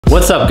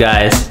What's up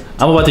guys?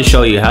 I'm about to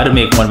show you how to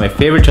make one of my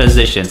favorite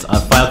transitions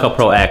on Final Cut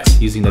Pro X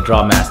using the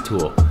Draw Mask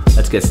tool.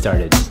 Let's get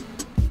started.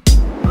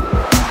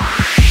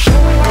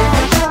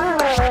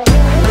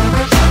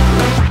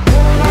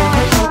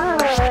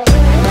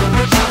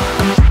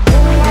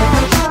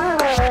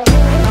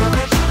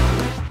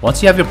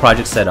 Once you have your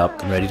project set up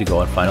and ready to go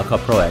on Final Cut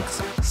Pro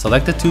X,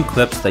 select the two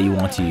clips that you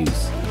want to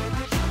use.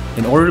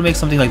 In order to make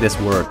something like this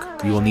work,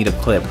 you will need a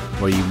clip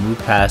where you move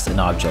past an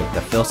object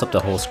that fills up the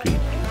whole screen,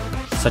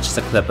 such as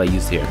the clip I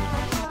used here.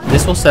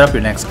 This will set up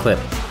your next clip,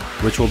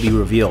 which will be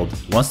revealed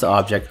once the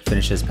object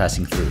finishes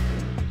passing through.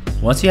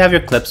 Once you have your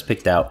clips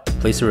picked out,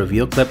 place a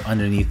reveal clip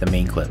underneath the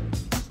main clip.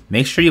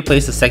 Make sure you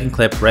place the second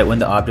clip right when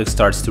the object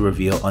starts to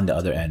reveal on the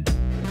other end.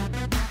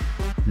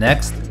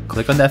 Next,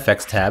 click on the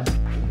Effects tab,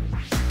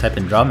 type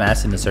in Draw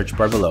Mask in the search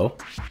bar below,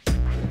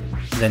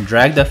 then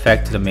drag the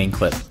effect to the main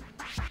clip.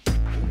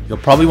 You'll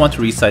probably want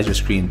to resize your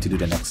screen to do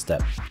the next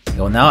step. It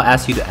will now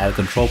ask you to add a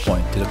control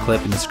point to the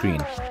clip in the screen.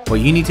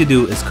 What you need to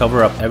do is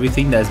cover up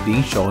everything that is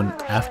being shown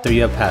after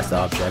you have passed the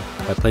object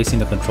by placing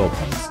the control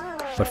points.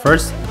 But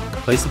first,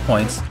 place the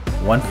points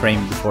one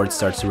frame before it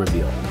starts to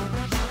reveal.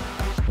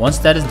 Once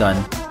that is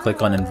done,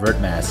 click on Invert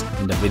Mask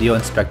in the Video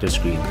Inspector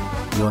screen.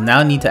 You will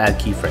now need to add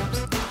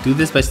keyframes. Do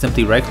this by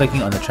simply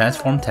right-clicking on the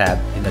Transform tab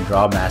in the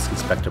Draw Mask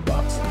Inspector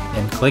box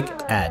and click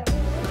Add.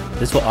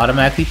 This will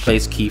automatically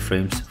place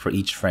keyframes for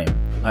each frame.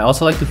 I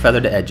also like to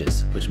feather the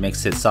edges, which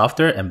makes it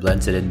softer and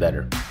blends it in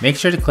better. Make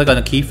sure to click on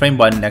the keyframe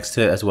button next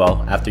to it as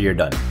well after you're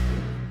done.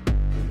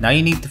 Now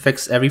you need to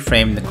fix every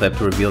frame in the clip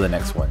to reveal the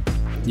next one.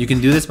 You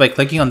can do this by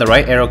clicking on the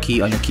right arrow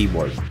key on your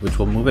keyboard, which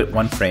will move it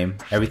one frame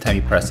every time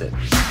you press it.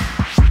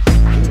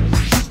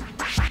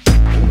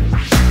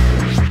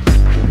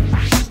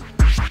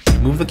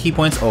 Move the key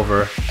points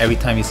over every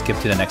time you skip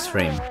to the next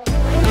frame.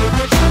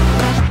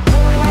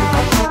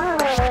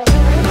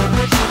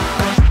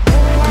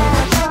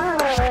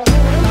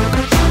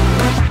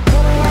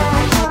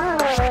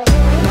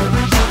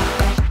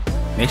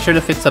 Make sure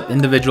to fix up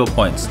individual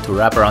points to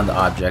wrap around the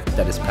object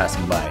that is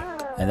passing by.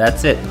 And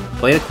that's it.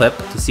 Play the clip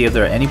to see if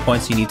there are any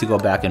points you need to go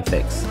back and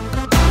fix.